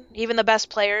work on. Even the best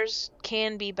players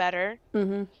can be better.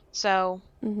 Mhm. So,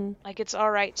 Mhm. like, it's all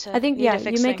right I to think need to yeah,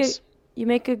 fix things. you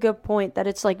make a good point that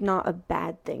it's like not a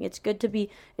bad thing. It's good to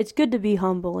be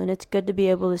humble and it's good to be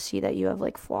able to see that you have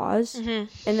like flaws. Mhm.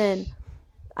 And then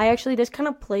I actually this kind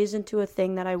of plays into a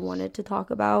thing that I wanted to talk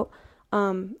about.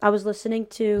 I was listening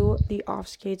to the Off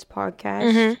Skates Mhm.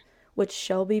 podcast, which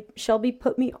Shelby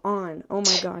put me on. Oh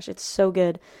my gosh, it's so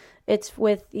good. It's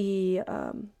with the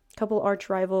couple arch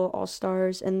rival All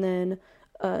Stars and then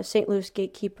St. Louis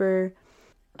Gatekeeper.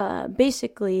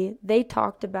 Basically, they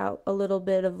talked about a little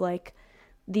bit of like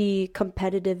the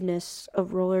competitiveness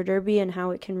of roller derby and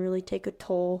how it can really take a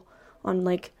toll on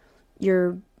like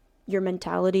your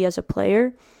mentality as a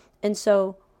player. And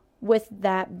so with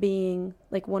that being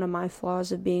like one of my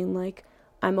flaws of being like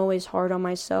I'm always hard on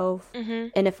myself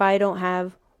Mhm. and if I don't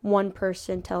have one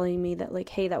person telling me that, like,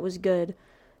 hey, that was good.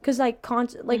 Because, like,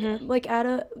 like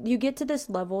you get to this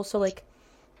level, so, like,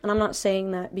 and I'm not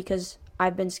saying that because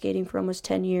I've been skating for almost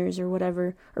 10 years or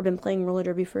whatever, or been playing roller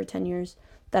derby for 10 years,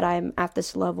 that I'm at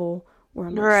this level where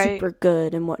I'm, like, super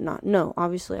good and whatnot. No,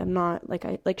 obviously I'm not.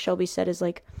 Like Shelby said, is,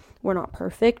 like, we're not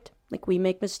perfect. Like, we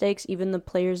make mistakes. Even the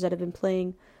players that have been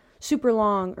playing super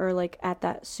long or, like, at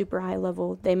that super high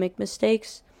level, they make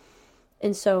mistakes.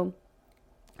 And so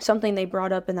something they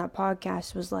brought up in that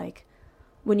podcast was, like,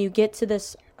 when you get to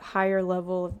this higher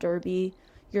level of derby,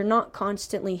 you're not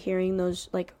constantly hearing those,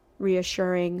 like,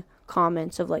 reassuring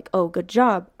comments of, like, oh, good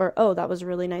job, or oh, that was a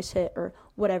really nice hit, or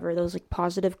whatever, those, like,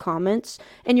 positive comments.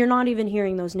 And you're not even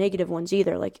hearing those negative ones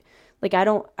either. Like I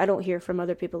don't hear from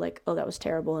other people, like, oh, that was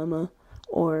terrible, Emma,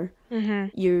 or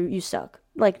you suck.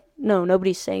 Like, no,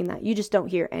 nobody's saying that. You just don't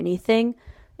hear anything.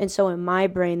 And so in my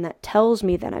brain, that tells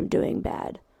me that I'm doing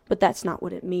bad, but that's not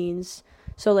what it means.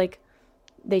 So, like,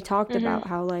 they talked about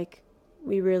how, like,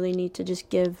 we really need to just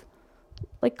give,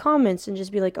 like, comments and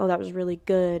just be like, oh, that was really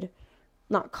good.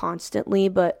 Not constantly,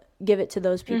 but give it to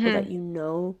those people that you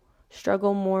know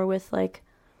struggle more with, like,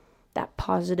 that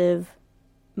positive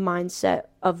mindset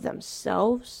of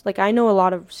themselves. Like, I know a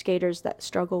lot of skaters that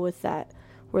struggle with that,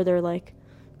 where they're, like,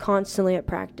 constantly at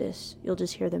practice, you'll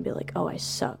just hear them be like, oh, I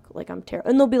suck, like, I'm terrible.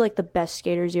 And they'll be, like, the best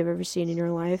skaters you've ever seen in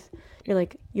your life. You're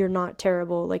like, you're not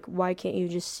terrible. Like, why can't you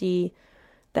just see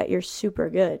that you're super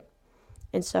good?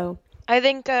 And so I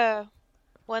think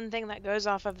one thing that goes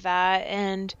off of that,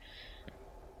 and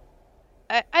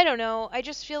I don't know, I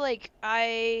just feel like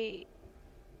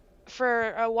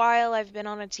for a while I've been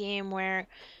on a team where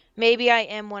maybe I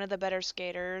am one of the better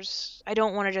skaters. I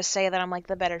don't want to just say that I'm, like,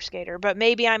 the better skater, but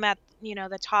maybe I'm at,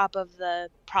 the top of the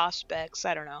prospects.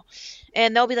 I don't know.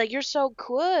 And they'll be like, you're so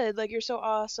good. Like, you're so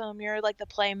awesome. You're, like, the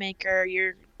playmaker.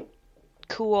 You're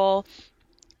cool.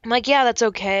 I'm like, yeah, that's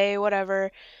okay.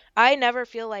 Whatever. I never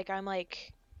feel like I'm,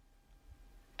 like,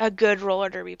 a good roller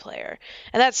derby player.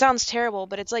 And that sounds terrible,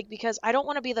 but it's, like, because I don't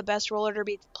want to be the best roller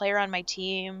derby player on my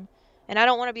team. And I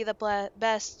don't want to be the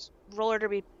best roller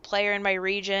derby player in my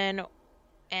region,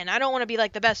 and I don't want to be,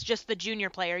 like, just the junior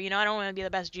player. I don't want to be the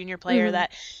best junior player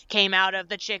that came out of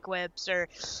the Chick Whips or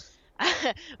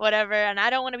whatever. And I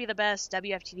don't want to be the best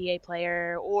WFTDA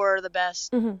player or the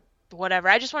best whatever.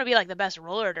 I just want to be, like, the best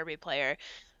roller derby player.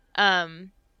 And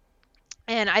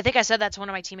I think I said that to one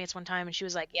of my teammates one time, and she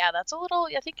was like, yeah,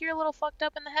 I think you're a little fucked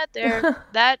up in the head there.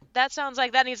 That sounds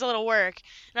like that needs a little work.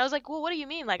 And I was like, well, what do you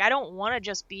mean? Like, I don't want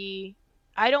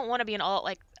to be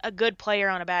a good player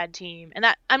on a bad team. And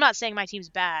that, I'm not saying my team's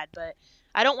bad, but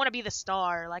I don't want to be the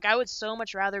star. Like, I would so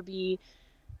much rather be,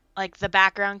 like, the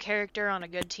background character on a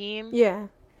good team. Yeah.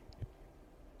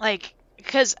 Like,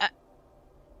 because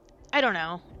I don't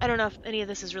know. I don't know if any of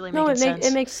this is really making sense. No,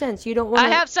 it makes sense. You don't want. I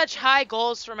have such high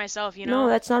goals for myself, No,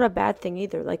 that's not a bad thing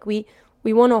either. Like, we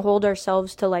want to hold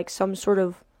ourselves to, like, some sort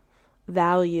of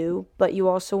value, but you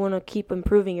also want to keep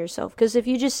improving yourself. Because if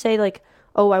you just say, like,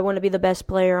 oh, I want to be the best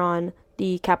player on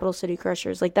the Capital City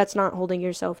Crushers, like, that's not holding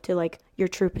yourself to, like, your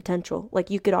true potential. Like,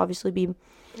 you could obviously be.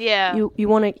 Yeah. You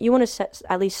want to set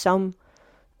at least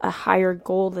a higher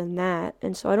goal than that.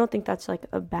 And so I don't think that's, like,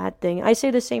 a bad thing. I say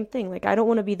the same thing. Like, I don't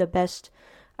want to be the best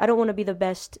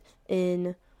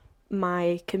in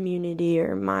my community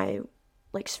or my,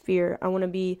 like, sphere. I want to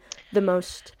be the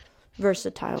most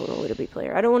versatile roller derby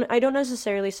player. I don't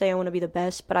necessarily say I want to be the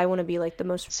best, but I want to be, like, the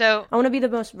most. So I want to be the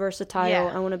most versatile. Yeah.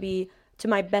 I want to be to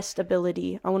my best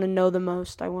ability. I want to know the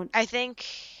most. I think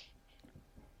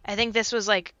this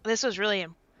was really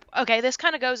okay. This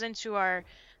kind of goes into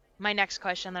my next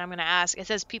question that I'm going to ask. It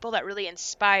says people that really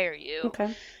inspire you.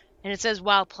 Okay. And it says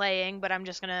while playing, but I'm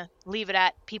just going to leave it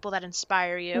at people that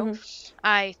inspire you.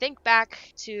 I think back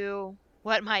to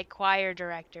what my choir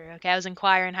director, I was in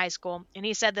choir in high school, and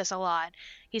he said this a lot.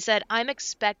 He said, I'm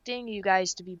expecting you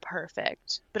guys to be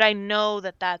perfect, but I know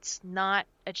that that's not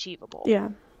achievable. Yeah.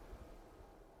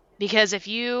 Because if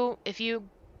you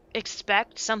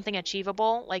expect something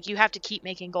achievable, like, you have to keep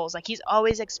making goals. Like, he's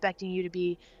always expecting you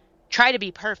to try to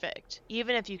be perfect,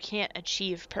 even if you can't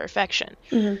achieve perfection.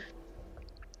 And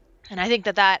I think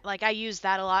that, like, I use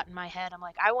that a lot in my head. I'm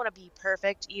like, I want to be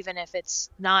perfect, even if it's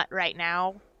not right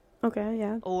now. Okay,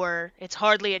 yeah. Or it's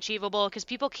hardly achievable, because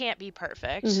people can't be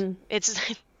perfect. It's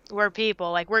we're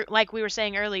people. Like we were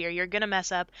saying earlier, you're gonna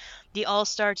mess up. The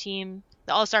all-star team,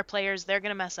 the all-star players, they're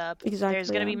gonna mess up. Exactly.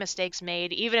 There's gonna be mistakes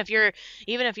made, even if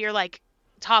you're like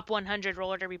top 100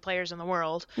 roller derby players in the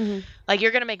world. Like,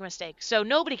 you're gonna make a mistake. So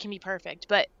nobody can be perfect.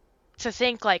 But to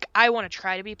think, like, I want to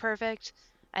try to be perfect,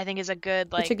 I think is a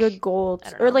good, like, it's a good goal,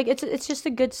 or, like, it's just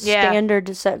a good standard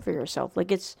to set for yourself.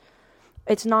 Like, it's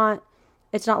not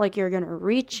it's not like you're going to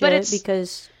reach but it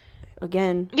because,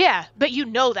 again. Yeah, but you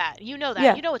know that.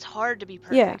 Yeah. You know it's hard to be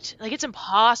perfect. Like, it's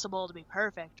impossible to be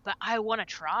perfect, but I want to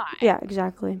try. Yeah,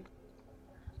 exactly.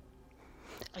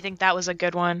 I think that was a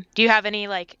good one. Do you have any,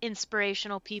 like,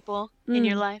 inspirational people in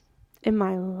your life? In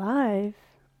my life?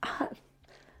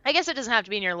 I guess it doesn't have to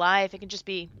be in your life. It can just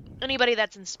be anybody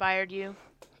that's inspired you.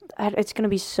 It's going to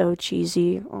be so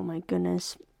cheesy. Oh, my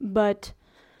goodness. But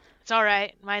it's all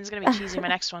right. Mine's going to be cheesy. My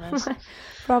next one is.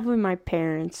 Probably my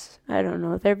parents. I don't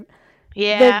know.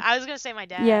 I was going to say my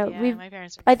dad. Yeah, my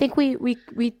parents are. I think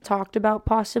we talked about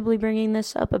possibly bringing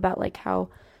this up about, like, how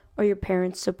are your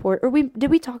parents support, or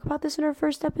did we talk about this in our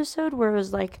first episode where it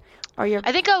was like,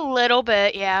 I think a little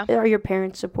bit, yeah. Are your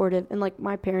parents supportive? And, like,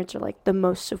 my parents are, like, the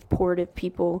most supportive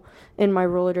people in my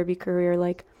roller derby career.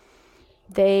 Like,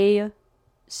 they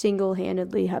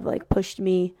single-handedly have, like, pushed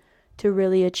me to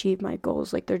really achieve my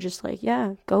goals. Like, they're just like,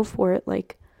 yeah, go for it.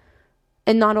 Like,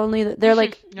 and not only that, they're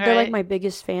like they're like my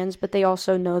biggest fans, but they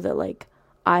also know that, like,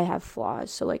 I have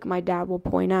flaws. So, like, my dad will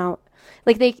point out,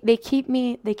 like, they keep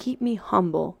me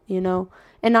humble, you know.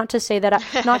 And not to say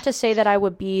that I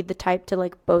would be the type to,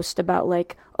 like, boast about,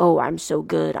 like, oh, I'm so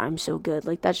good.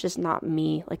 Like, that's just not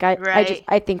me. Like,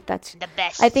 I think that's the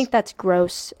best. I think that's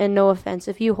gross. And no offense,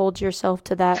 if you hold yourself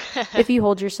to that,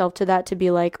 to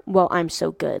be like, well, I'm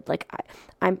so good. Like,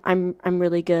 I'm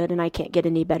really good and I can't get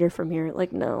any better from here.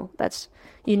 Like, no,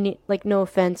 you need, like, no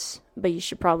offense, but you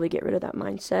should probably get rid of that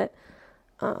mindset.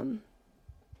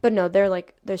 But no,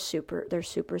 they're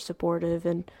super supportive,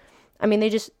 and I mean, they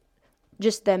just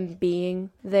them being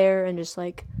there and just,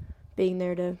 like, being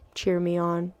there to cheer me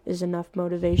on is enough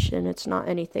motivation. It's not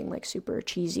anything, like, super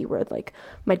cheesy where, like,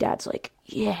 my dad's like,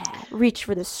 yeah, reach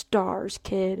for the stars,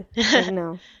 kid. Like,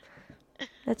 no,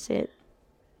 that's it.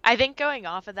 I think going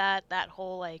off of that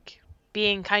whole, like,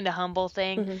 being kind of humble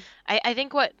thing, I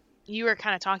think what you were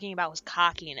kind of talking about was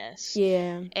cockiness.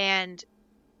 Yeah.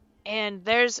 And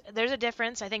there's a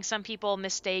difference. I think some people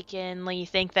mistakenly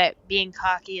think that being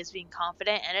cocky is being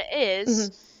confident, and it is,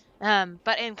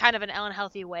 but in kind of an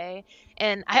unhealthy way.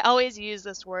 And I always use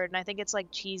this word, and I think it's,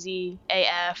 like, cheesy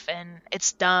AF, and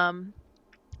it's dumb.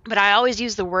 But I always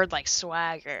use the word, like,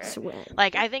 swagger.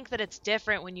 Like, I think that it's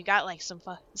different when you got, like, some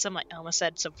like, I almost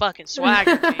said some fucking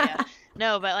swagger to you.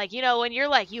 No, but, like, you know, when you're,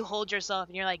 like, you hold yourself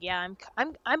and you're like, yeah,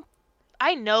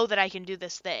 I know that I can do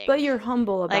this thing. But you're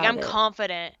humble about it. Like, I'm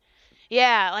confident.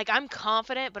 Yeah, like, I'm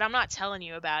confident, but I'm not telling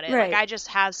you about it. Right. Like, I just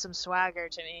have some swagger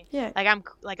to me. Yeah. Like,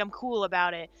 I'm cool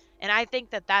about it. And I think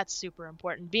that that's super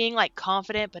important. Being, like,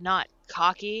 confident but not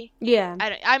cocky. Yeah.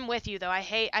 I'm with you, though. I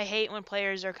hate when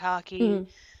players are cocky.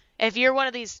 If you're one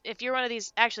of these,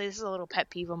 actually, this is a little pet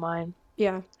peeve of mine.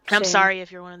 Yeah. I'm sorry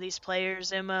if you're one of these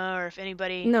players, Emma, or if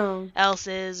anybody else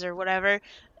is or whatever.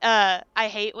 I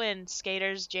hate when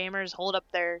skaters, jammers hold up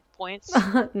their points.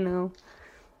 No.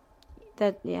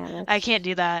 I can't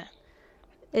do that.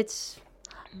 It's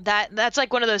that's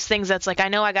like one of those things that's like, I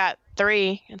know I got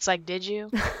 3. It's like, did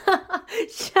you?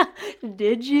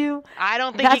 Did you? I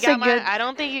don't think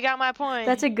you got my point.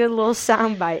 That's a good little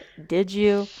soundbite. Did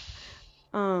you?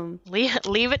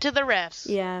 Leave it to the refs.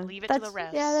 Yeah. Leave it to the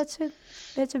refs. Yeah,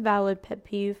 that's a valid pet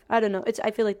peeve. I don't know.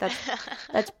 I feel like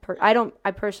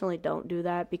I personally don't do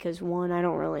that because, one, I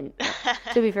don't really,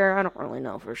 to be fair, I don't really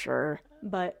know for sure,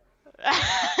 but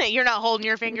you're not holding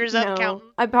your fingers up counting.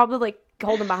 I'd probably, like,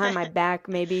 hold them behind my back,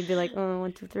 maybe be like,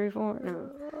 1, 2, 3, 4.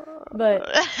 No.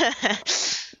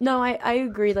 But no, I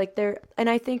agree. Like, and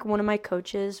I think one of my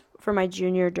coaches for my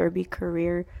junior derby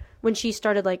career, when she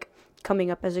started, like, coming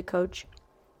up as a coach,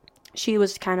 she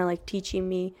was kind of, like, teaching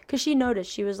me, because she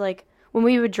noticed, she was like, when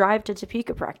we would drive to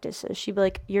Topeka practices, she'd be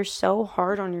like, you're so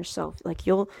hard on yourself. Like,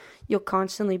 you'll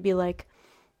constantly be like,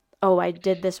 oh, I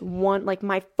did this one, like,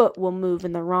 my foot will move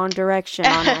in the wrong direction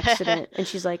on accident. And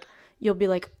she's like, you'll be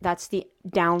like, that's the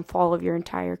downfall of your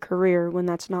entire career, when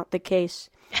that's not the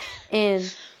case.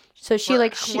 And so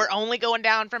we're only going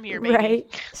down from here, baby.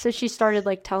 Right? So she started,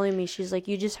 like, telling me, she's like,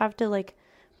 you just have to, like,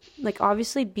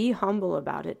 obviously be humble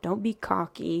about it. Don't be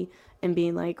cocky and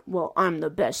being like, well, I'm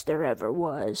the best there ever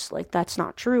was. Like, that's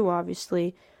not true,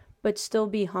 obviously. But still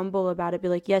be humble about it. Be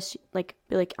like, yes, like,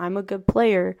 I'm a good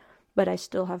player, but I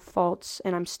still have faults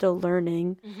and I'm still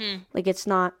learning. Like, it's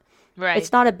not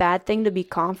a bad thing to be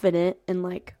confident and,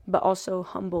 like, but also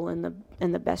humble in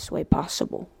the best way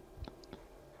possible.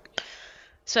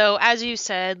 So, as you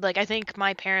said, like, I think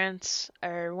my parents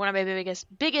are one of my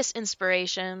biggest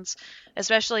inspirations,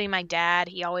 especially my dad.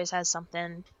 He always has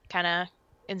something kind of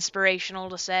inspirational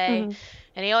to say.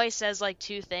 And he always says, like,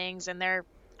 2 things, and they're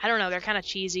kind of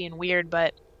cheesy and weird,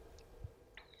 but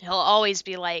he'll always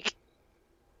be like,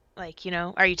 like,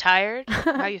 are you tired?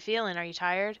 How you feeling? Are you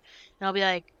tired? And I'll be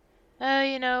like,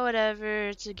 oh, whatever,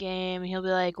 it's a game. And he'll be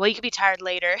like, well, you could be tired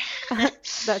later.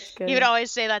 That's good. He would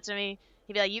always say that to me.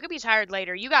 He'd be like, you could be tired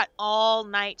later. You got all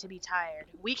night to be tired.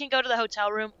 We can go to the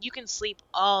hotel room. You can sleep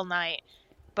all night.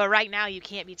 But right now you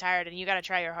can't be tired and you got to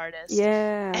try your hardest.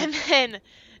 Yeah. And then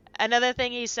another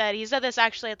thing he said this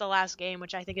actually at the last game,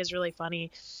 which I think is really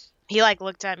funny. He like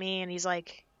looked at me and he's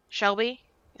like, Shelby?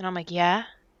 And I'm like, yeah.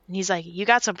 And he's like, you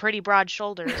got some pretty broad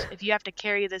shoulders. If you have to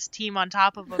carry this team on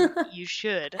top of them, you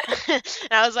should. And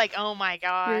I was like, oh my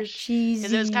gosh. You're cheesy.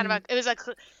 'Cause it was kind of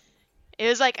it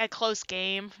was like a close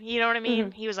game. You know what I mean?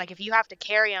 Mm-hmm. He was like, if you have to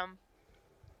carry them.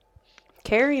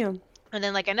 Carry them. And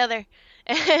then like another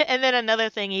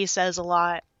thing he says a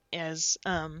lot is,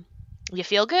 you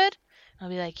feel good? I'll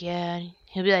be like, yeah.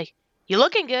 He'll be like, you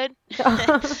looking good.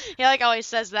 He like always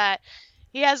says that.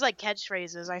 He has like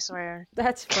catchphrases, I swear.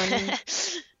 That's funny.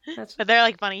 But they're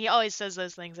like funny. He always says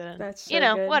those things. And that's so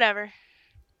good. Whatever.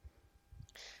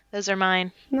 Those are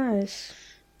mine. Nice.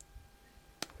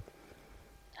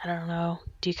 I don't know.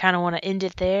 Do you kind of want to end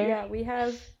it there? Yeah, we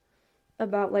have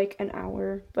about like an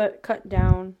hour, but cut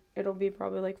down. It'll be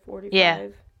probably like 45. Yeah.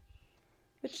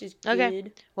 Which is good.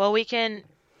 Okay. Well, we can...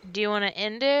 Do you want to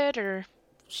end it, or...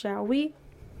 Shall we?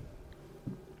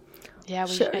 Yeah,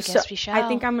 I guess we shall. I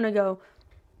think I'm going to go...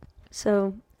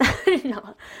 So,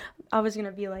 no, I was going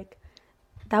to be like,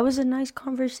 that was a nice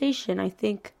conversation. I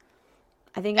think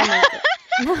I'm going to...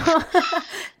 No.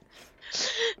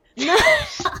 No.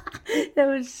 That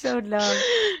was so dumb.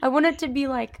 I want it to be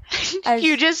like...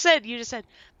 You just said,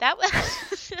 that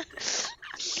was...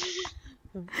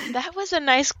 That was a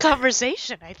nice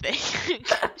conversation, I think.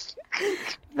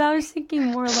 But I was thinking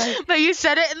more like... But you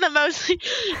said it in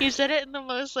the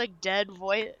most like dead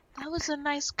voice. That was a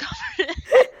nice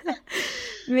conversation.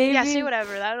 Maybe. Yeah, say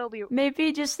whatever. That'll be...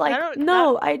 Maybe just like...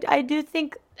 I do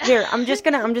think... Here, I'm just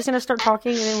gonna start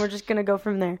talking and then we're just gonna go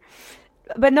from there.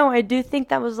 But no, I do think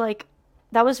that was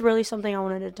really something I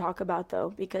wanted to talk about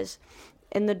though, because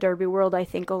in the derby world, I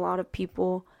think a lot of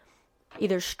people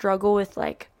either struggle with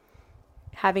like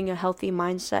having a healthy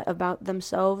mindset about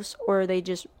themselves, or they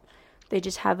just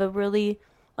have a really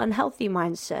unhealthy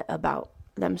mindset about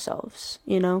themselves,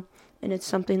 and it's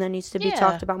something that needs to be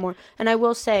talked about more. And I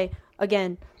will say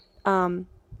again,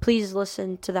 please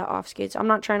listen to that off skates. I'm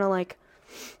not trying to like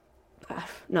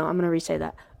no, I'm gonna re-say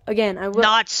that again. I will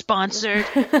not sponsored.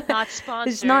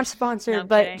 It's not sponsored, no,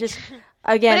 but just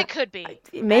again, but it could be.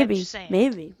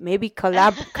 Maybe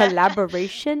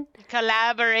collaboration.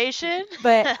 Collaboration.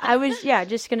 But I was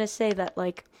just gonna say that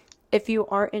like, if you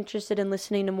are interested in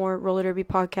listening to more roller derby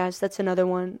podcasts, that's another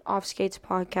one. Off Skates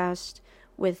podcast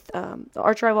with the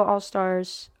Arch Rival All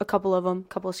Stars, a couple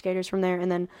of skaters from there, and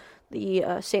then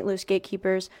the St. Louis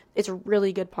Gatekeepers. It's a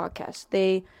really good podcast.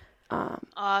 They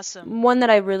awesome. One that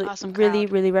I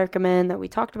really recommend that we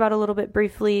talked about a little bit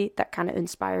briefly that kind of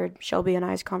inspired Shelby and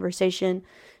I's conversation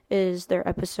is their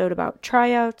episode about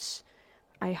tryouts.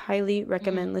 I highly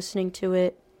recommend listening to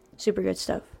it. Super good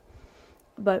stuff.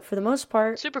 But for the most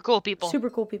part... Super cool people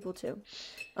too.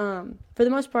 For the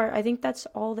most part, I think that's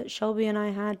all that Shelby and I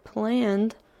had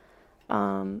planned.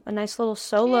 A nice little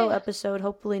solo episode.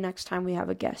 Hopefully next time we have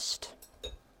a guest.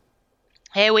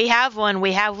 Hey, we have one.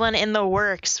 We have one in the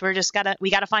works. We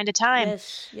gotta find a time.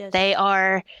 Yes. They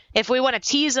are, if we want to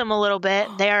tease them a little bit,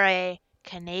 they are a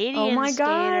Canadian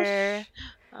skater.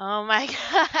 Oh my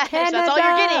gosh. Canada. That's all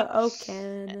you're getting. Oh,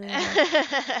 Canada.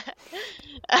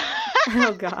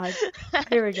 Oh God.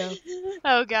 Here we go.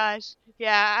 Oh gosh.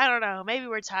 Yeah, I don't know. Maybe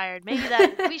we're tired. Maybe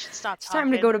we should stop talking. It's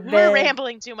time to go to bed. We're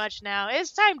rambling too much now.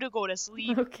 It's time to go to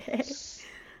sleep. Okay.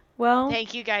 Well,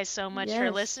 thank you guys so much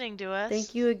for listening to us.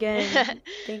 Thank you again.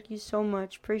 Thank you so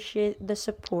much. Appreciate the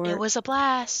support. It was a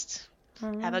blast.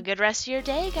 Have a good rest of your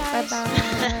day, guys.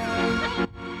 Bye-bye.